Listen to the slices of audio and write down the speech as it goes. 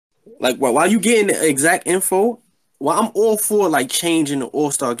Like while you getting the exact info, well, I'm all for like changing the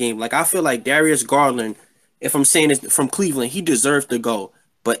All Star game. Like I feel like Darius Garland, if I'm saying this from Cleveland, he deserves to go.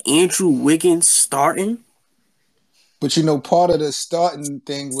 But Andrew Wiggins starting, But you know, part of the starting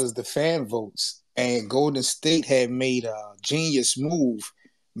thing was the fan votes, and Golden State had made a genius move,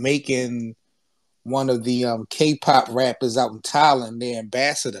 making one of the K-pop rappers out in Thailand their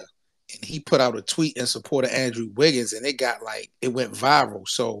ambassador, and he put out a tweet in support of Andrew Wiggins, and it went viral.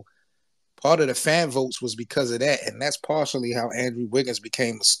 So part of the fan votes was because of that, and that's partially how Andrew Wiggins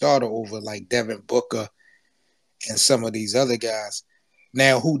became a starter over like Devin Booker and some of these other guys.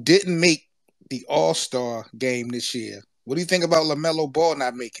 Now, who didn't make the All Star game this year? What do you think about LaMelo Ball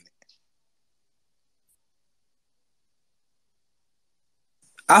not making it?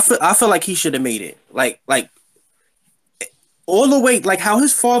 I feel like he should have made it. Like all the way, like how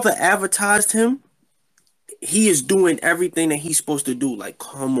his father advertised him. He is doing everything that he's supposed to do. Like,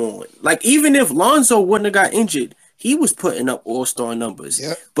 come on. Like, even if Lonzo wouldn't have got injured, he was putting up all-star numbers.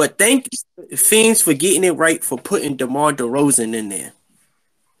 Yep. But thank fans for getting it right for putting DeMar DeRozan in there.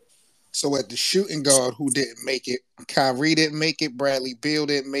 So at the shooting guard, who didn't make it? Kyrie didn't make it. Bradley Beal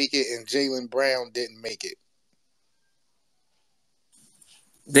didn't make it, and Jaylen Brown didn't make it.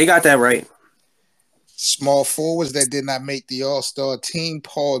 They got that right. Small forwards that did not make the All Star team: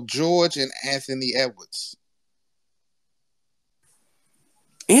 Paul George and Anthony Edwards.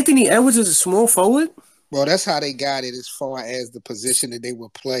 Anthony Edwards is a small forward. Well, that's how they got it as far as the position that they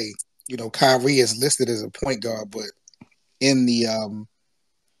would play. You know, Kyrie is listed as a point guard, but in the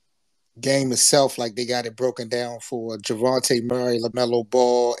game itself, like they got it broken down for Javante Murray, LaMelo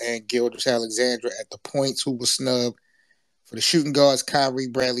Ball, and Gilders Alexandra at the points, who was snubbed. For the shooting guards, Kyrie,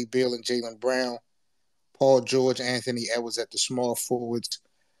 Bradley Beal, and Jaylen Brown. Paul George, Anthony Edwards at the small forwards.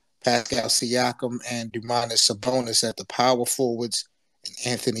 Pascal Siakam and Domantas Sabonis at the power forwards. And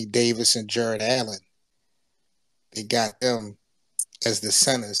Anthony Davis and Jared Allen. They got them as the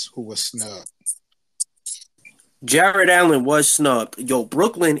centers who were snubbed. Jared Allen was snubbed. Yo,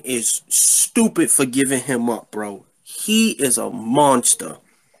 Brooklyn is stupid for giving him up, bro. He is a monster.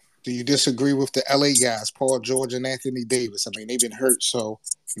 Do you disagree with the LA guys, Paul George and Anthony Davis? I mean, they've been hurt, so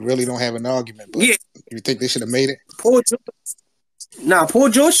you really don't have an argument. But Yeah, you think they should have made it? Paul. Paul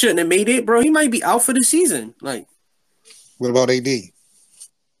George shouldn't have made it, bro. He might be out for the season. Like, What about AD?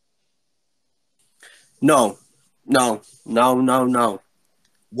 no, no.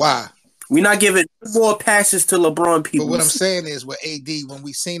 Why? We're not giving more passes to LeBron But what I'm peoples. saying is, with AD, when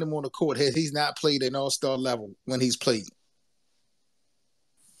we seen him on the court, he's not played at All-Star level when he's played.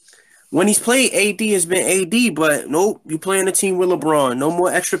 When he's played, AD has been AD, but nope, you playing a team with LeBron. No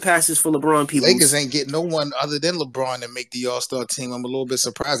more extra passes for LeBron Lakers peoples. ain't getting no one other than LeBron to make the All-Star team. I'm a little bit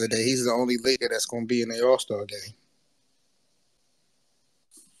surprised at that. He's the only Laker that's going to be in the All-Star game.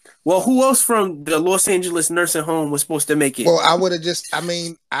 Well, who else from the Los Angeles nursing home was supposed to make it? Well, I would have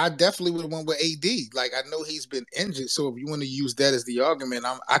I definitely would have went with AD. Like, I know he's been injured, so if you want to use that as the argument,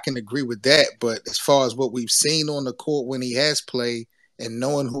 I can agree with that. But as far as what we've seen on the court when he has played and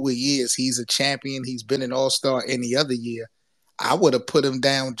knowing who he is, he's a champion. He's been an All-Star any other year. I would have put him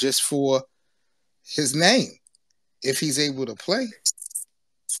down just for his name if he's able to play.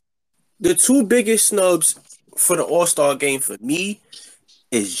 The two biggest snubs for the All Star game for me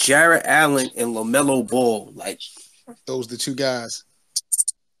is Jared Allen and LaMelo Ball. Like, Those the two guys.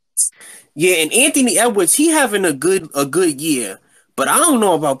 yeah, and Anthony Edwards, he having a good year. But I don't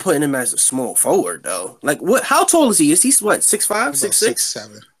know about putting him as a small forward though. Like what? How tall is he? Is he what 6'5", About six six six?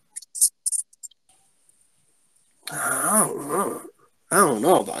 seven. I don't know. I don't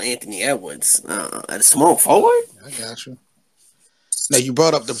know about Anthony Edwards at a small forward. I got you. Now, you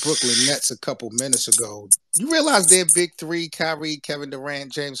brought up the Brooklyn Nets a couple minutes ago. You realize their big three, Kyrie, Kevin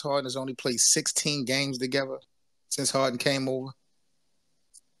Durant, James Harden, has only played 16 games together since Harden came over?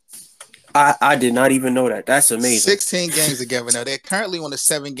 I did not even know that. That's amazing. 16 games together. Now, they're currently on a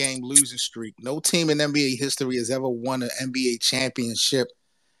 7-game losing streak. No team in NBA history has ever won an NBA championship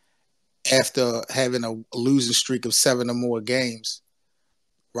after having a losing streak of 7 or more games.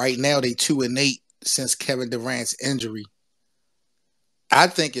 Right now, they 2-8 since Kevin Durant's injury. I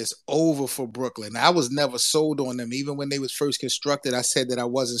think it's over for Brooklyn. I was never sold on them. Even when they was first constructed, I said that I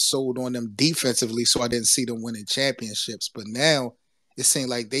wasn't sold on them defensively, so I didn't see them winning championships. But now it seems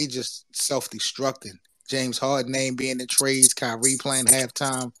like they just self-destructing. James Harden name being in trades, Kyrie playing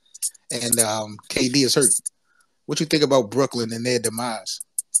halftime, and KD is hurt. What you think about Brooklyn and their demise?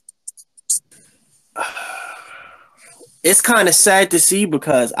 It's kind of sad to see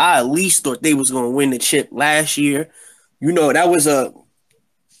because I at least thought they was going to win the chip last year. You know, that was a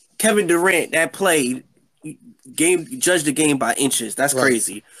Kevin Durant that played game judged the game by inches. That's Right.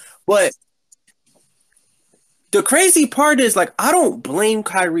 crazy. But the crazy part is like I don't blame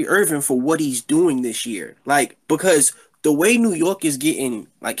Kyrie Irving for what he's doing this year. Like because the way New York is getting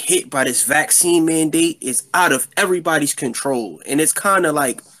like hit by this vaccine mandate is out of everybody's control. And it's kind of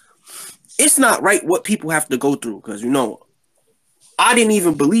like it's not right what people have to go through because I didn't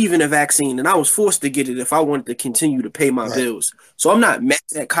even believe in a vaccine and I was forced to get it if I wanted to continue to pay my Right. bills. So I'm not mad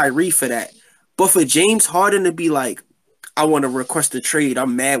at Kyrie for that. But for James Harden to be like, I want to request a trade,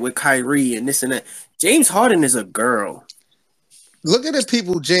 I'm mad with Kyrie and this and that. James Harden is a girl. Look at the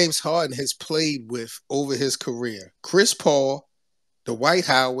people James Harden has played with over his career: Chris Paul, Dwight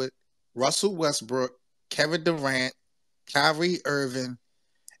Howard, Russell Westbrook, Kevin Durant, Kyrie Irving,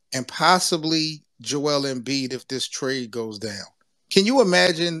 and possibly Joel Embiid if this trade goes down. Can you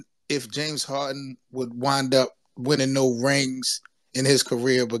imagine if James Harden would wind up winning no rings in his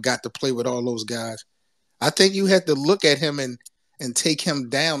career but got to play with all those guys? I think you had to look at him and take him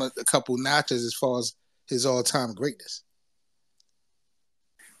down a couple notches as far as his all-time greatness.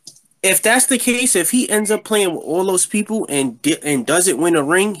 If that's the case, if he ends up playing with all those people and doesn't win a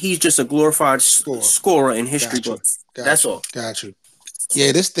ring, he's just a glorified Score. scorer in history Got you. books. That's Got you. all. Got you.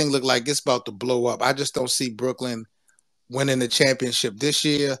 Yeah, this thing looked like it's about to blow up. I just don't see Brooklyn winning the championship this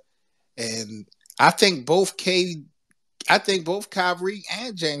year. And I think I think both Kyrie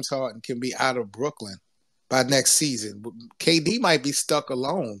and James Harden can be out of Brooklyn by next season. KD might be stuck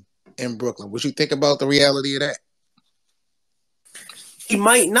alone in Brooklyn. What you think about the reality of that? He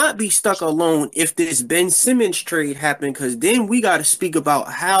might not be stuck alone if this Ben Simmons trade happened, because then we got to speak about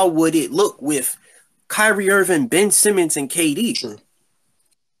how would it look with Kyrie Irving, Ben Simmons, and KD. True.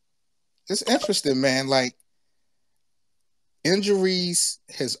 It's interesting, man. Like injuries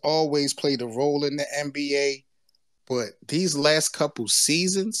has always played a role in the NBA, but these last couple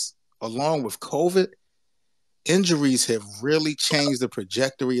seasons, along with COVID, injuries have really changed the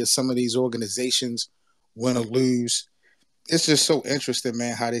trajectory of some of these organizations win or lose. It's just so interesting,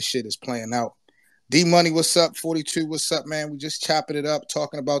 man, how this shit is playing out. D Money, what's up? 42, what's up, man? We just chopping it up,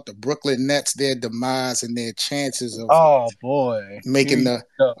 talking about the Brooklyn Nets, their demise, and their chances of Oh boy, here making you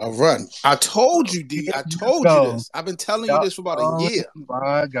go. a run. I told you, Here D. I you told you go. this. I've been telling you Y'all, this for about a oh year.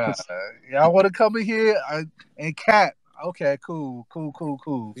 my God, y'all want to come in here and cap? Okay, cool, cool, cool,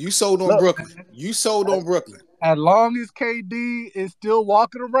 cool. You sold on Look, Brooklyn. You sold on Brooklyn. as long as KD is still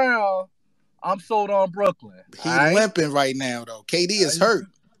walking around, I'm sold on Brooklyn. All He right, limping right now, though. KD is hurt.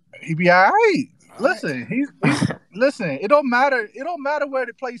 he be all right. All right. Listen, he's listen. It don't matter. It don't matter where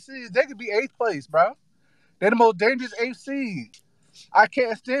the place is. They could be eighth place, bro. They're the most dangerous eighth seed. I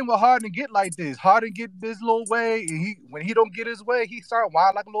can't stand when Harden get like this. Harden get this little way, and when he don't get his way, he start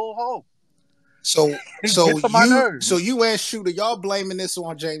wild like a little hoe. So It so gets on my you nerves. so you as shooter, y'all blaming this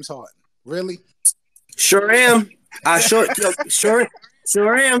on James Harden. Really? Sure am. I sure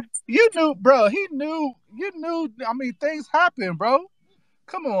am. You knew, bro. He knew. You knew. I mean, things happen, bro.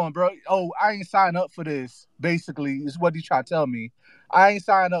 Come on, bro. Oh, I ain't signed up for this. Basically, is what he tried to tell me. I ain't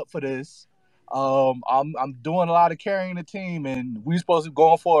signed up for this. I'm doing a lot of carrying the team, and we supposed to be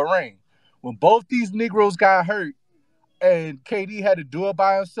going for a ring. When both these Negroes got hurt, and KD had to do it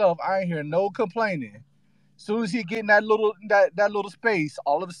by himself, I ain't hear no complaining. As soon as he get in that little space,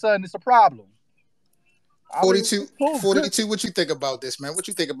 all of a sudden it's a problem. I mean, 42, it's cool, good. 42. What you think about this, man? What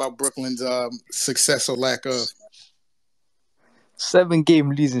you think about Brooklyn's success or lack of? 7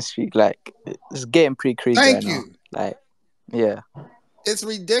 game losing streak, like it's getting pretty crazy right Thank now. you. Like, yeah, It's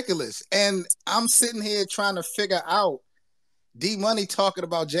ridiculous. And I'm sitting here trying to figure out D Money talking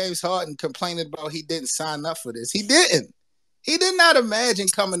about James Harden complaining about he didn't sign up for this. He didn't. He did not imagine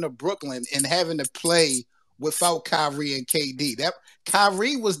coming to Brooklyn and having to play without Kyrie and KD. That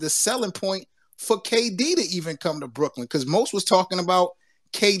Kyrie was the selling point for KD to even come to Brooklyn, because most was talking about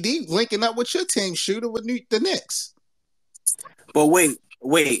KD linking up with your team shooter with the Knicks. But wait.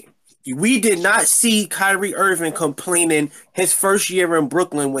 We did not see Kyrie Irving complaining his first year in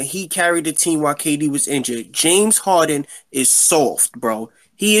Brooklyn when he carried the team while KD was injured. James Harden is soft, bro.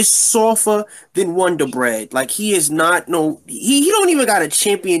 He is softer than Wonder Bread. Like he is not no. He don't even got a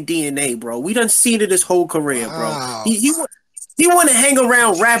champion DNA, bro. We done seen it his whole career, bro. Wow. He want to hang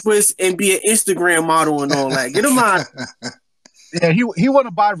around rappers and be an Instagram model and all that. Get him out. Yeah, he want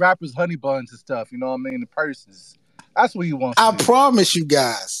to buy rappers honey buns and stuff. You know what I mean? The purses. That's what he wants I to do. promise you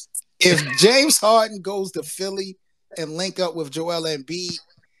guys, if James Harden goes to Philly and link up with Joel Embiid,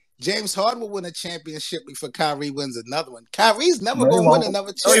 James Harden will win a championship before Kyrie wins another one. Kyrie's never No, he going to win won't.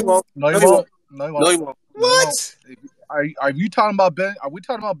 another No, he chip. won't. No, he No, he won't. won't. No, he No, he won't. won't. No, he won't. What? Are you talking about Ben? Are we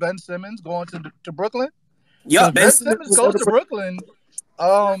talking about Ben Simmons going to Brooklyn? Because Yup, Ben Ben Simmons Simmons will go goes to to Brooklyn.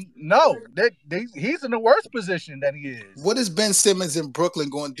 No, he's in the worse position than he is. What is Ben Simmons in Brooklyn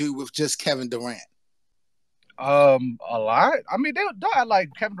going to do with just Kevin Durant? A lot. I mean, they like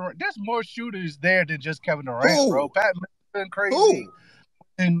Kevin Durant. There's more shooters there than just Kevin Durant, bro. Who? Pat Miller's been crazy. Who?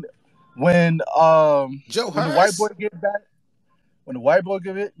 And when Joe when the white boy Harris? get back, when the white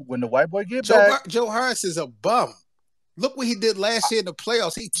boy get back, Joe Harris is a bum. Look what he did last year in the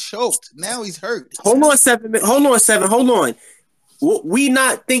playoffs. He choked. Now he's hurt. Hold on, 7 minutes. Hold on. We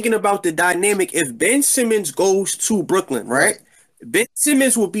not thinking about the dynamic. If Ben Simmons goes to Brooklyn, right? Ben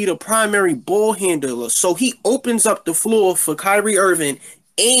Simmons will be the primary ball handler, so he opens up the floor for Kyrie Irving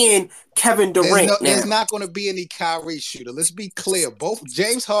and Kevin Durant. There's not going to be any Kyrie shooter. Let's be clear. Both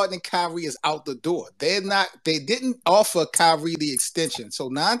James Harden and Kyrie is out the door. They didn't offer Kyrie the extension. So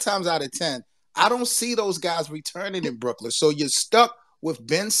 9 times out of 10, I don't see those guys returning in Brooklyn. So you're stuck with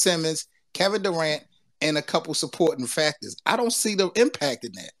Ben Simmons, Kevin Durant, and a couple supporting factors. I don't see the impact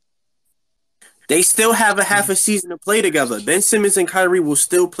in that. They still have a half a season to play together. Ben Simmons and Kyrie will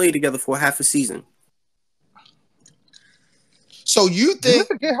still play together for half a season. So you think?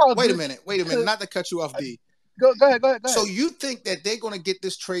 Wait a minute. Not to cut you off, D. Go ahead. So you think that they're going to get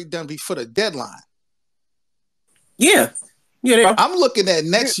this trade done before the deadline? Yeah, they are. I'm looking at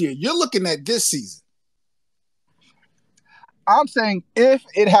next year. You're looking at this season. I'm saying if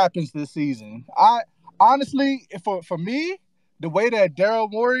it happens this season, I honestly, for me, the way that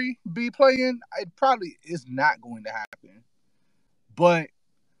Daryl Morey be playing, it probably is not going to happen. But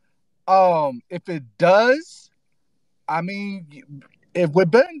if it does, I mean, if with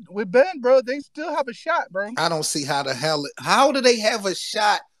Ben, bro, they still have a shot, bro. I don't see how do they have a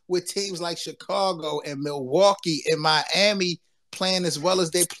shot with teams like Chicago and Milwaukee and Miami playing as well as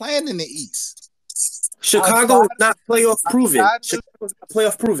they're playing in the East? Chicago is not playoff proven. Chicago's not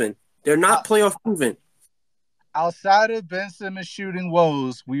playoff proven. They're not playoff proven. Outside of Ben Simmons shooting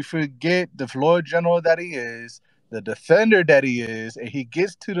woes, we forget the floor general that he is, the defender that he is, and he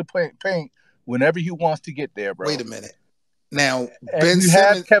gets to the paint whenever he wants to get there, bro. Wait a minute. Now, Ben Simmons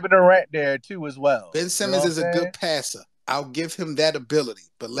have Kevin Durant there too as well. Ben Simmons is a good passer. I'll give him that ability.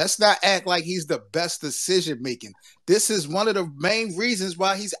 But let's not act like he's the best decision making. This is one of the main reasons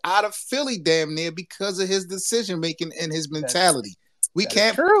why he's out of Philly damn near, because of his decision making and his mentality. We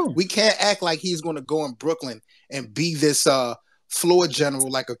can't act like he's going to go in Brooklyn and be this floor general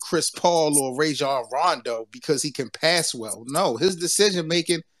like a Chris Paul or Rajon Rondo because he can pass well. No, his decision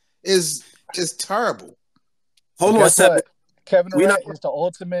making is terrible. Hold on a second. Kevin Durant is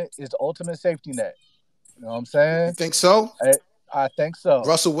the ultimate safety net. You know what I'm saying? You think so? I think so.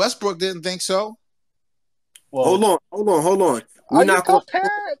 Russell Westbrook didn't think so. Well, hold on. We're not going.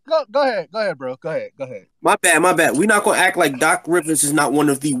 Go ahead, bro. Go ahead. My bad. We're not going to act like Doc Rivers is not one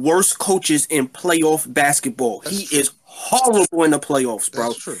of the worst coaches in playoff basketball. He is horrible in the playoffs, bro.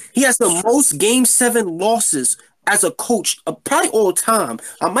 That's true. He has the most Game 7 losses as a coach, probably all time.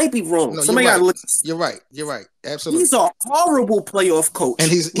 I might be wrong. No, Somebody got to look. You're right. Absolutely. He's a horrible playoff coach,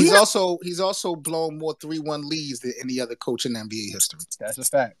 and he's also blown more 3-1 leads than any other coach in NBA history. That's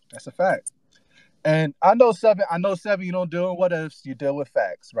a fact. And I know seven. You don't deal with what ifs. You deal with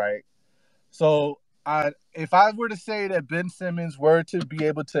facts, right? So, if I were to say that Ben Simmons were to be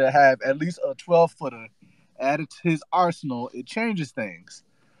able to have at least a 12-footer added to his arsenal, it changes things.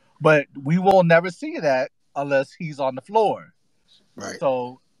 But we will never see that unless he's on the floor. Right.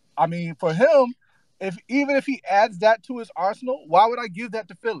 So, I mean, for him, even if he adds that to his arsenal, why would I give that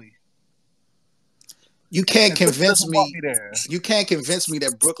to Philly? You can't convince me. You can't convince me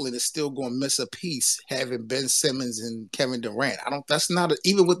that Brooklyn is still going to miss a piece having Ben Simmons and Kevin Durant. That's not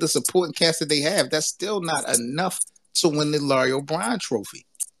even with the supporting cast that they have. That's still not enough to win the Larry O'Brien Trophy.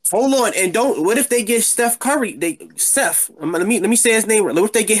 Hold on, and don't. What if they get Steph Curry? Let me say his name. What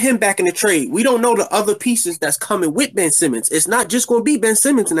if they get him back in the trade? We don't know the other pieces that's coming with Ben Simmons. It's not just going to be Ben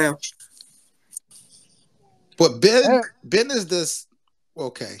Simmons now. But Ben is this.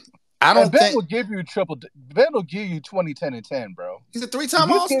 Okay. I don't think Ben will give you Ben will give you 20, 10, and 10, bro. He's a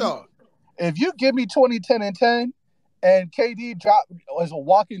 3-time All-Star. If you give me 20, 10, and 10, and KD drop as a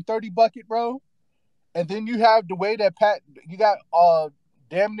walking 30 bucket, bro, and then you have the way that you got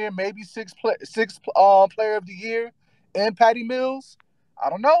damn near maybe six player of the year and Patty Mills. I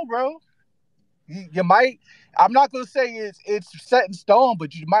don't know, bro. You might. I'm not gonna say it's set in stone,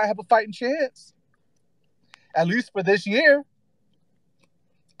 but you might have a fighting chance. At least for this year.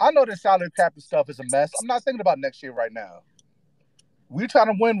 I know the salary cap and stuff is a mess. I'm not thinking about next year right now. We're trying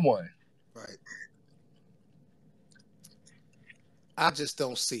to win one. Right. I just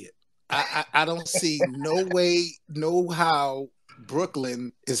don't see it. I don't see no way, no how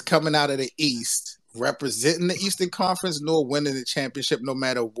Brooklyn is coming out of the East representing the Eastern Conference nor winning the championship no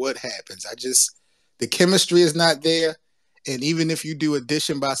matter what happens. The chemistry is not there. And even if you do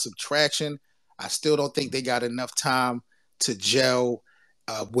addition by subtraction, I still don't think they got enough time to gel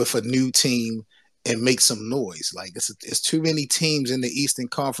with a new team and make some noise. Like it's too many teams in the Eastern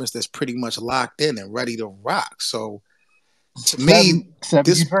Conference that's pretty much locked in and ready to rock. So to me,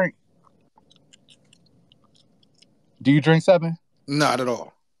 seven you drink. Do you drink 7? Not at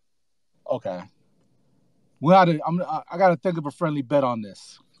all. Okay. I gotta think of a friendly bet on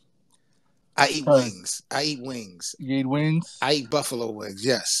this. I eat wings. You eat wings? I eat buffalo wings.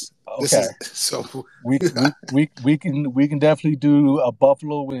 Yes. Okay. We can definitely do a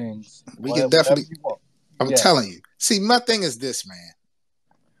buffalo wings. We can definitely. I'm telling you. See, my thing is this, man.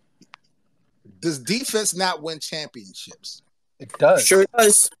 Does defense not win championships? It does. Sure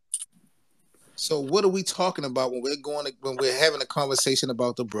does. So what are we talking about when we're having a conversation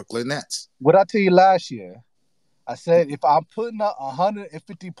about the Brooklyn Nets? What I tell you last year? I said, if I'm putting up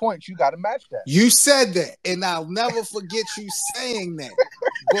 150 points, you got to match that. You said that, and I'll never forget you saying that.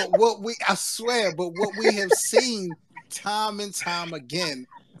 But what we have seen time and time again,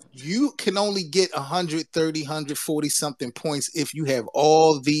 you can only get 130, 140 something points if you have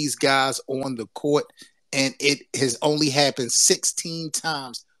all these guys on the court, and it has only happened 16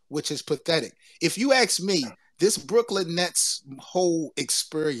 times, which is pathetic. If you ask me, this Brooklyn Nets whole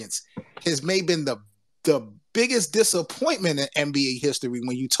experience has maybe been the biggest disappointment in NBA history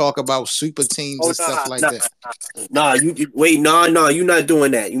when you talk about super teams and stuff like that. You're not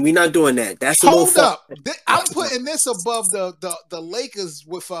doing that. We're not doing that. That's hold up. I'm putting this above the Lakers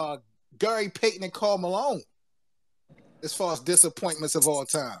with Gary Payton and Karl Malone as far as disappointments of all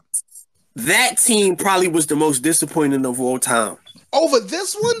time. That team probably was the most disappointing of all time. Over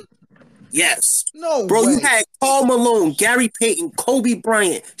this one? Yes. No, bro. way. You had Karl Malone, Gary Payton, Kobe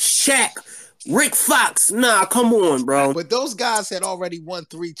Bryant, Shaq, Rick Fox. Nah, come on, bro. But those guys had already won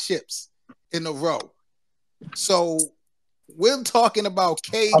 3 chips in a row. So we're talking about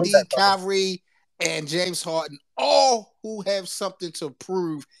KD, Kyrie, and James Harden, all who have something to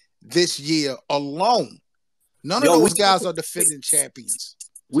prove this year alone. None of those guys are defending champions.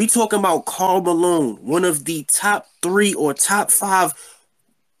 We talking about Karl Malone, one of the top 3 or top 5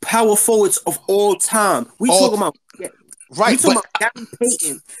 power forwards of all time. We talking about about Gary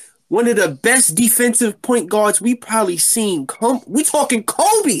Payton, one of the best defensive point guards we probably seen. We talking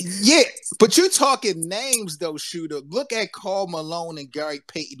Kobe. Yeah, but you're talking names though, Shooter. Look at Karl Malone and Gary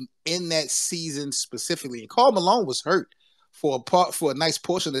Payton in that season specifically. And Karl Malone was hurt for a nice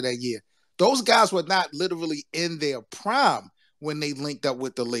portion of that year. Those guys were not literally in their prime when they linked up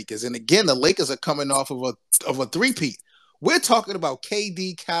with the Lakers. And again, the Lakers are coming off of a three-peat. We're talking about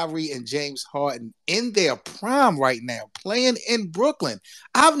KD, Kyrie, and James Harden in their prime right now, playing in Brooklyn.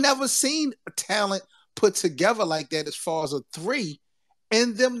 I've never seen a talent put together like that as far as a 3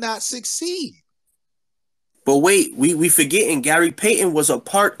 and them not succeed. But wait, we forgetting Gary Payton was a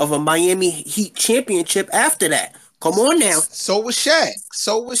part of a Miami Heat championship after that. Come on now. So was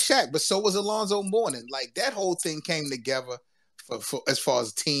Shaq. But so was Alonzo Mourning. Like, that whole thing came together for as far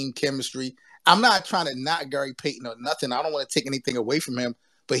as team chemistry. I'm not trying to knock Gary Payton or nothing. I don't want to take anything away from him,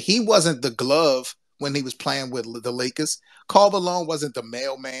 but he wasn't the glove when he was playing with the Lakers. Karl Malone wasn't the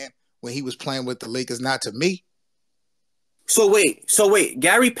mailman when he was playing with the Lakers, not to me. So wait,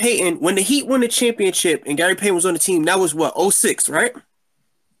 Gary Payton, when the Heat won the championship and Gary Payton was on the team, that was what, 06, right?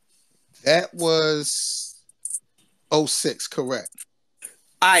 That was 06, correct.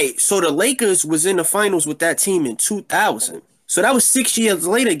 All right, so the Lakers was in the finals with that team in 2000. So that was 6 years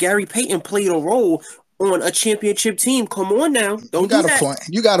later. Gary Payton played a role on a championship team. Come on now. You got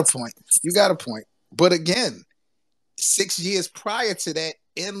a point. But again, 6 years prior to that,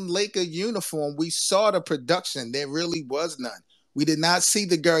 in Laker uniform, we saw the production. There really was none. We did not see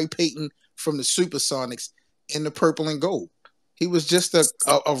the Gary Payton from the Supersonics in the purple and gold. He was just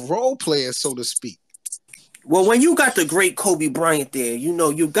a role player, so to speak. Well, when you got the great Kobe Bryant there,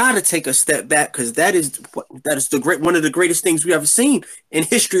 you got to take a step back because that is one of the greatest things we ever seen in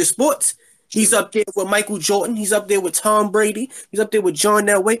history of sports. He's up there with Michael Jordan. He's up there with Tom Brady. He's up there with John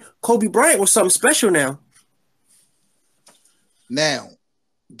Elway. Kobe Bryant was something special now. Now,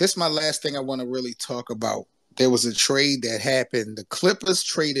 this is my last thing I want to really talk about. There was a trade that happened. The Clippers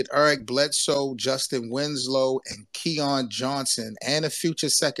traded Eric Bledsoe, Justin Winslow, and Keon Johnson, and a future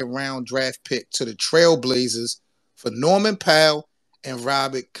second-round draft pick to the Trailblazers for Norman Powell and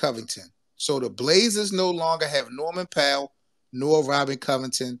Robert Covington. So the Blazers no longer have Norman Powell nor Robert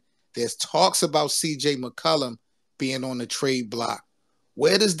Covington. There's talks about C.J. McCollum being on the trade block.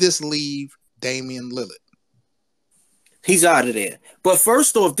 Where does this leave Damian Lillard? He's out of there. But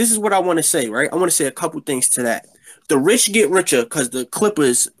first off, this is what I want to say, right? I want to say a couple things to that. The rich get richer because the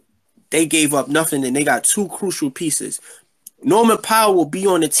Clippers, they gave up nothing and they got two crucial pieces. Norman Powell will be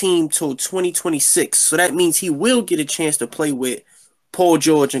on the team till 2026, so that means he will get a chance to play with Paul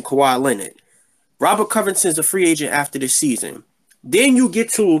George and Kawhi Leonard. Robert Covington's a free agent after this season. Then you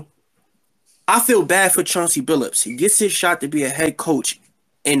get to, I feel bad for Chauncey Billups. He gets his shot to be a head coach,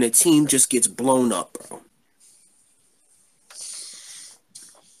 and the team just gets blown up, bro.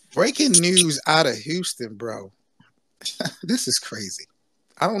 Breaking news out of Houston, bro. This is crazy.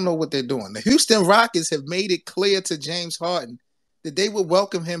 I don't know what they're doing. The Houston Rockets have made it clear to James Harden that they would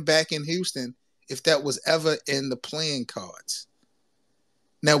welcome him back in Houston if that was ever in the playing cards.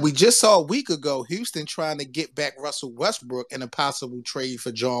 Now, we just saw a week ago Houston trying to get back Russell Westbrook in a possible trade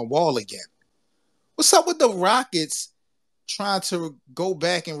for John Wall again. What's up with the Rockets trying to go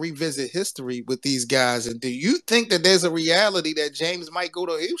back and revisit history with these guys? And do you think that there's a reality that James might go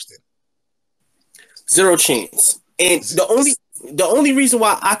to Houston? Zero chance. And the only reason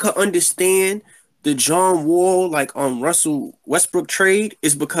why I could understand the John Wall Russell Westbrook trade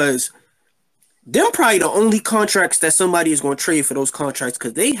is because they're probably the only contracts that somebody is going to trade for those contracts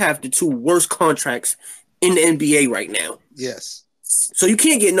because they have the two worst contracts in the NBA right now. Yes. So you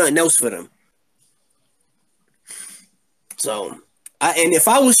can't get nothing else for them. So, and if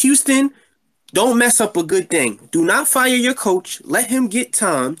I was Houston, don't mess up a good thing. Do not fire your coach. Let him get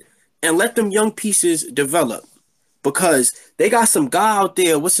time and let them young pieces develop. Because they got some guy out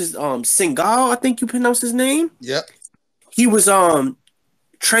there. What's his Singal? I think you pronounce his name. Yep. He was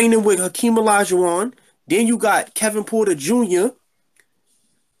training with Hakeem Olajuwon. Then you got Kevin Porter Jr.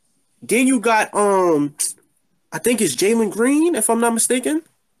 Then you got I think it's Jalen Green, if I'm not mistaken.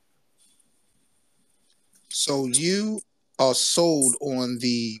 So you are sold on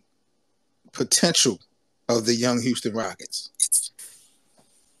the potential of the young Houston Rockets.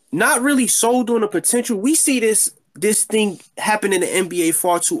 Not really sold on the potential. We see this thing happen in the NBA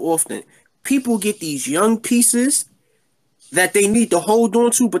far too often. People get these young pieces that they need to hold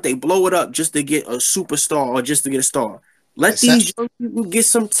on to, but they blow it up just to get a superstar or just to get a star. Let these young people get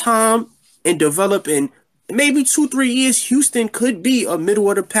some time and develop. In maybe 2-3 years, Houston could be a middle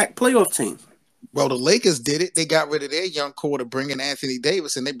of the pack playoff team. Well, the Lakers did it. They got rid of their young core to bring in Anthony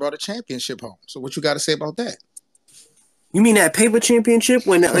Davis, and they brought a championship home. So what you got to say about that? You mean that paper championship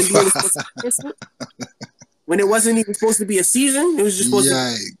when the NBA was supposed to be canceled? When it wasn't even supposed to be a season? It was just supposed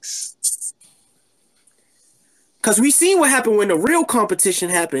Yikes. Because we seen what happened when the real competition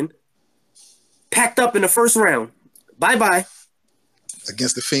happened. Packed up in the first round. Bye-bye.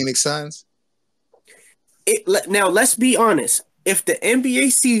 Against the Phoenix Suns? Now, let's be honest. If the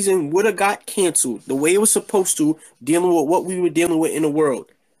NBA season would have got canceled the way it was supposed to, dealing with what we were dealing with in the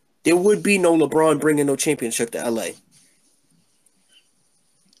world, there would be no LeBron bringing no championship to LA.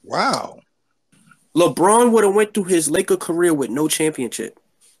 Wow. LeBron would have went through his Laker career with no championship.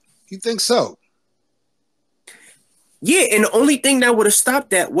 You think so? Yeah, and the only thing that would have stopped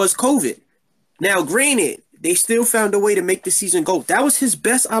that was COVID. Now, granted, they still found a way to make the season go. That was his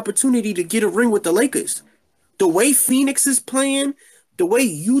best opportunity to get a ring with the Lakers. The way Phoenix is playing, the way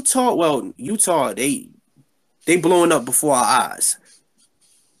Utah, they blowing up before our eyes.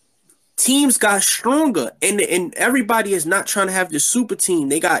 Teams got stronger, and everybody is not trying to have the super team.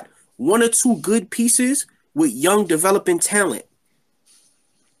 They got one or two good pieces with young developing talent.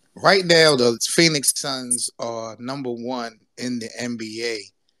 Right now, the Phoenix Suns are number one in the NBA,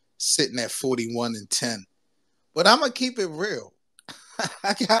 sitting at 41-10. But I'm going to keep it real.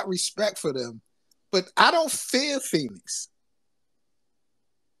 I got respect for them, but I don't fear Phoenix.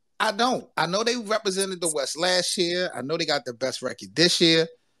 I don't. I know they represented the West last year. I know they got the best record this year.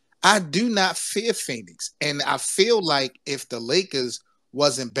 I do not fear Phoenix. And I feel like if the Lakers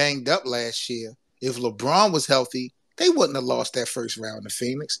wasn't banged up last year, if LeBron was healthy, they wouldn't have lost that first round to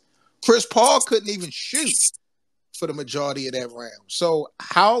Phoenix. Chris Paul couldn't even shoot for the majority of that round. So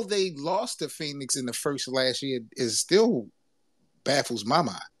how they lost to Phoenix in the first last year is still baffles my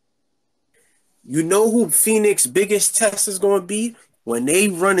mind. You know who Phoenix's biggest test is going to be? When they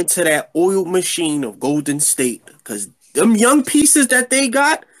run into that oiled machine of Golden State. Because them young pieces that they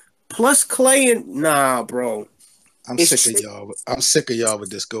got, plus Clay and... Nah, bro. I'm sick of y'all. I'm sick of y'all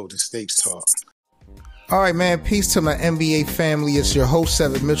with this Golden State talk. All right, man. Peace to my NBA family. It's your host,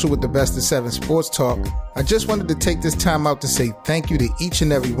 Seven Mitchell, with the Best of Seven Sports Talk. I just wanted to take this time out to say thank you to each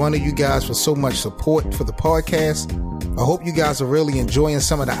and every one of you guys for so much support for the podcast. I hope you guys are really enjoying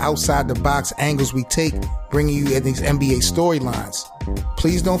some of the outside-the-box angles we take, bringing you in these NBA storylines.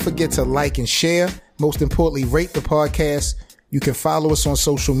 Please don't forget to like and share. Most importantly, rate the podcast. You can follow us on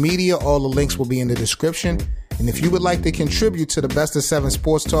social media. All the links will be in the description. And if you would like to contribute to the Best of 7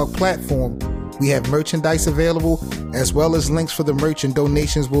 Sports Talk platform, we have merchandise available, as well as links for the merch, and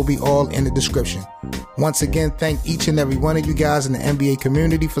donations will be all in the description. Once again, thank each and every one of you guys in the NBA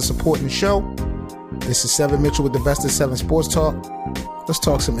community for supporting the show. This is Seven Mitchell with the Best of 7 Sports Talk. Let's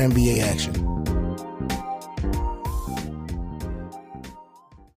talk some NBA action.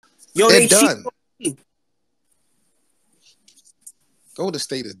 Yo, They're they done. cheat. Golden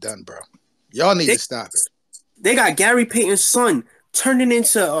State is done, bro. Y'all need to stop it. They got Gary Payton's son turning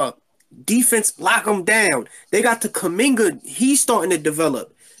into defense, lock him down. They got the Kuminga, he's starting to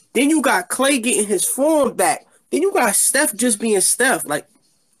develop. Then you got Clay getting his form back. Then you got Steph just being Steph. Like,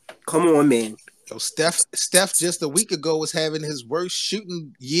 come on, man. Yo, Steph just a week ago was having his worst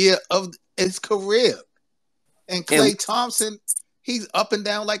shooting year of his career. And Klay Thompson, he's up and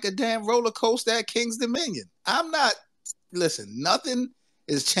down like a damn roller coaster at King's Dominion. Nothing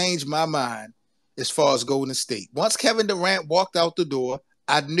has changed my mind as far as Golden State. Once Kevin Durant walked out the door,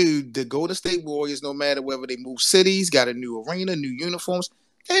 I knew the Golden State Warriors, no matter whether they move cities, got a new arena, new uniforms,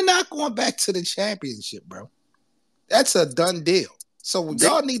 they're not going back to the championship, bro. That's a done deal. So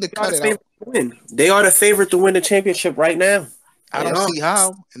y'all need to cut it out. They are the favorite to win the championship right now. I don't see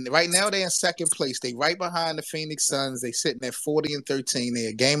how. And right now they're in second place. They right behind the Phoenix Suns. They sitting at 40-13.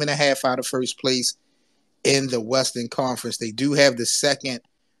 They're a game and a half out of first place in the Western Conference. They do have the second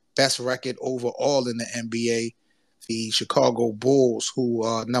best record overall in the NBA. The Chicago Bulls, who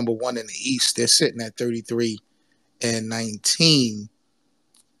are number one in the East, they're sitting at 33-19.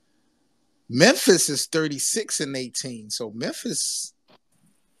 Memphis is 36-18. So Memphis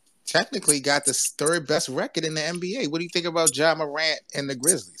technically got the third best record in the NBA. What do you think about Ja Morant and the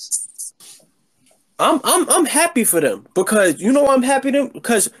Grizzlies? I'm happy for them because I'm happy them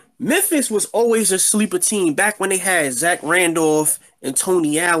because Memphis was always a sleeper team back when they had Zach Randolph and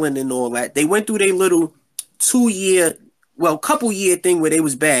Tony Allen and all that. They went through their little couple year thing where they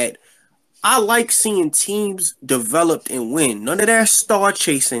was bad. I like seeing teams developed and win. None of that star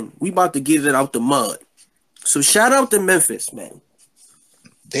chasing. We about to get it out the mud. So shout out to Memphis, man.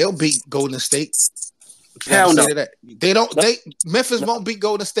 They'll beat Golden State. Hell no. Memphis won't beat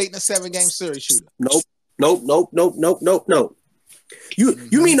Golden State in a 7-game series, shooter. Nope.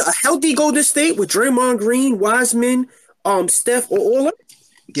 You mean a healthy Golden State with Draymond Green, Wiseman, Steph, or all of it?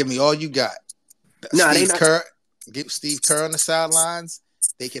 Give me all you got. Nah, Get Steve Kerr on the sidelines.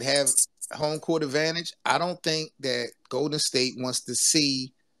 They could have home court advantage. I don't think that Golden State wants to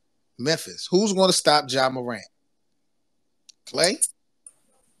see Memphis. Who's going to stop Ja Morant? Clay?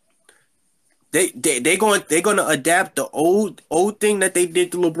 They're going to adapt the old thing that they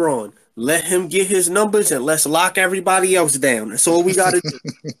did to LeBron. Let him get his numbers and let's lock everybody else down. That's all we got to do.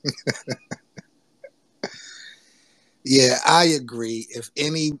 Yeah, I agree.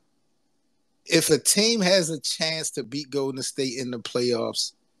 If a team has a chance to beat Golden State in the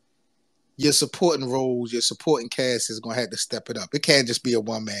playoffs, your supporting roles, your supporting cast is going to have to step it up. It can't just be a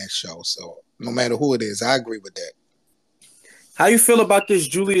one-man show. So no matter who it is, I agree with that. How you feel about this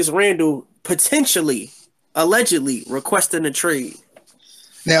Julius Randle potentially, allegedly requesting a trade?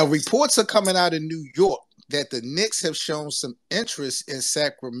 Now, reports are coming out of New York that the Knicks have shown some interest in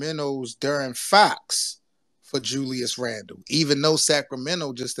Sacramento's Darren Fox for Julius Randle, even though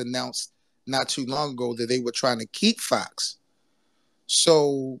Sacramento just announced not too long ago that they were trying to keep Fox.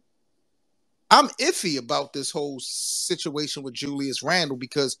 So I'm iffy about this whole situation with Julius Randle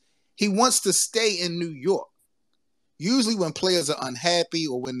because he wants to stay in New York. Usually when players are unhappy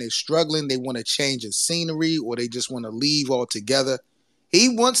or when they're struggling, they want to change the scenery or they just want to leave altogether. He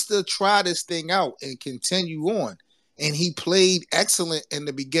wants to try this thing out and continue on. And he played excellent in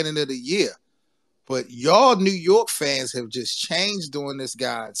the beginning of the year. But y'all New York fans have just changed on this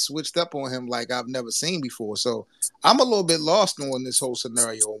guy, switched up on him like I've never seen before. So I'm a little bit lost on this whole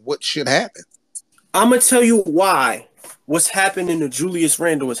scenario and what should happen. I'm going to tell you why what's happening to Julius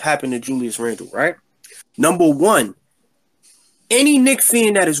Randle is happening to Julius Randle, right? Number one, any Knicks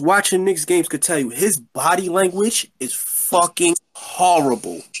fan that is watching Knicks games could tell you his body language is fucking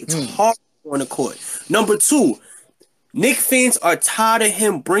horrible. It's horrible on the court. Number two, Knicks fans are tired of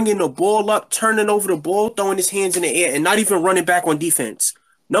him bringing the ball up, turning over the ball, throwing his hands in the air, and not even running back on defense.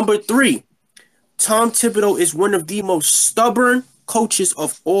 Number three, Tom Thibodeau is one of the most stubborn coaches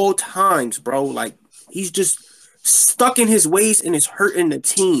of all times, bro. Like, he's just stuck in his ways and is hurting the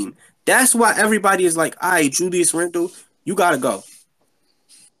team. That's why everybody is like, all right, Julius Randle, you got to go.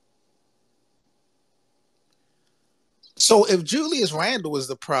 So if Julius Randle is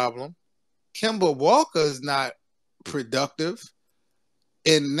the problem, Kemba Walker is not productive.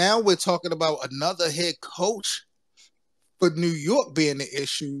 And now we're talking about another head coach for New York being the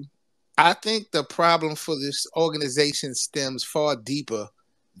issue. I think the problem for this organization stems far deeper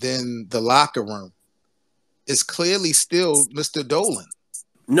than the locker room. It's clearly still Mr. Dolan.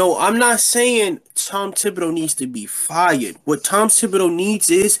 No, I'm not saying Tom Thibodeau needs to be fired. What Tom Thibodeau needs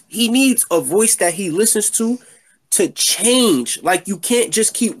is he needs a voice that he listens to change. Like you can't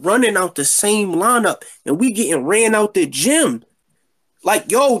just keep running out the same lineup and we getting ran out the gym.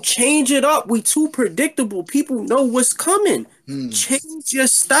 Like, yo, change it up. We too predictable. People know what's coming. Change your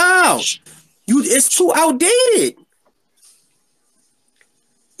style. It's too outdated.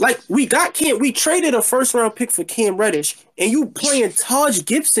 Like we traded a first round pick for Cam Reddish, and you playing Taj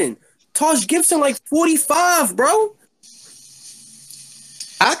Gibson. Taj Gibson like 45, bro.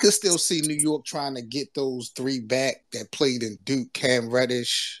 I could still see New York trying to get those three back that played in Duke: Cam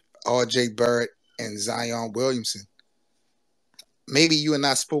Reddish, R.J. Barrett, and Zion Williamson. Maybe you and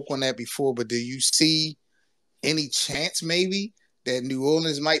I spoke on that before, but do you see any chance maybe that New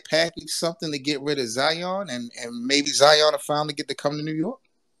Orleans might package something to get rid of Zion and maybe Zion will finally get to come to New York?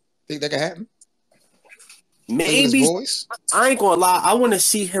 Think that could happen? Maybe. I ain't gonna lie. I want to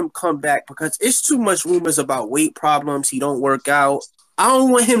see him come back because it's too much rumors about weight problems. He don't work out. I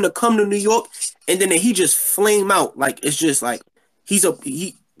don't want him to come to New York and then he just flame out. Like it's just like he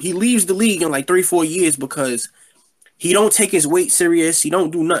leaves the league in like 3-4 years because he don't take his weight serious. He don't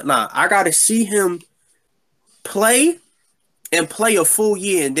do nothing. Nah, I gotta see him play a full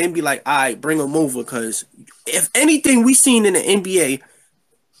year and then be like, all right, bring him over. Because if anything we seen in the NBA,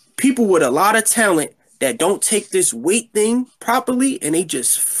 people with a lot of talent that don't take this weight thing properly and they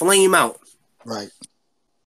just flame out. Right.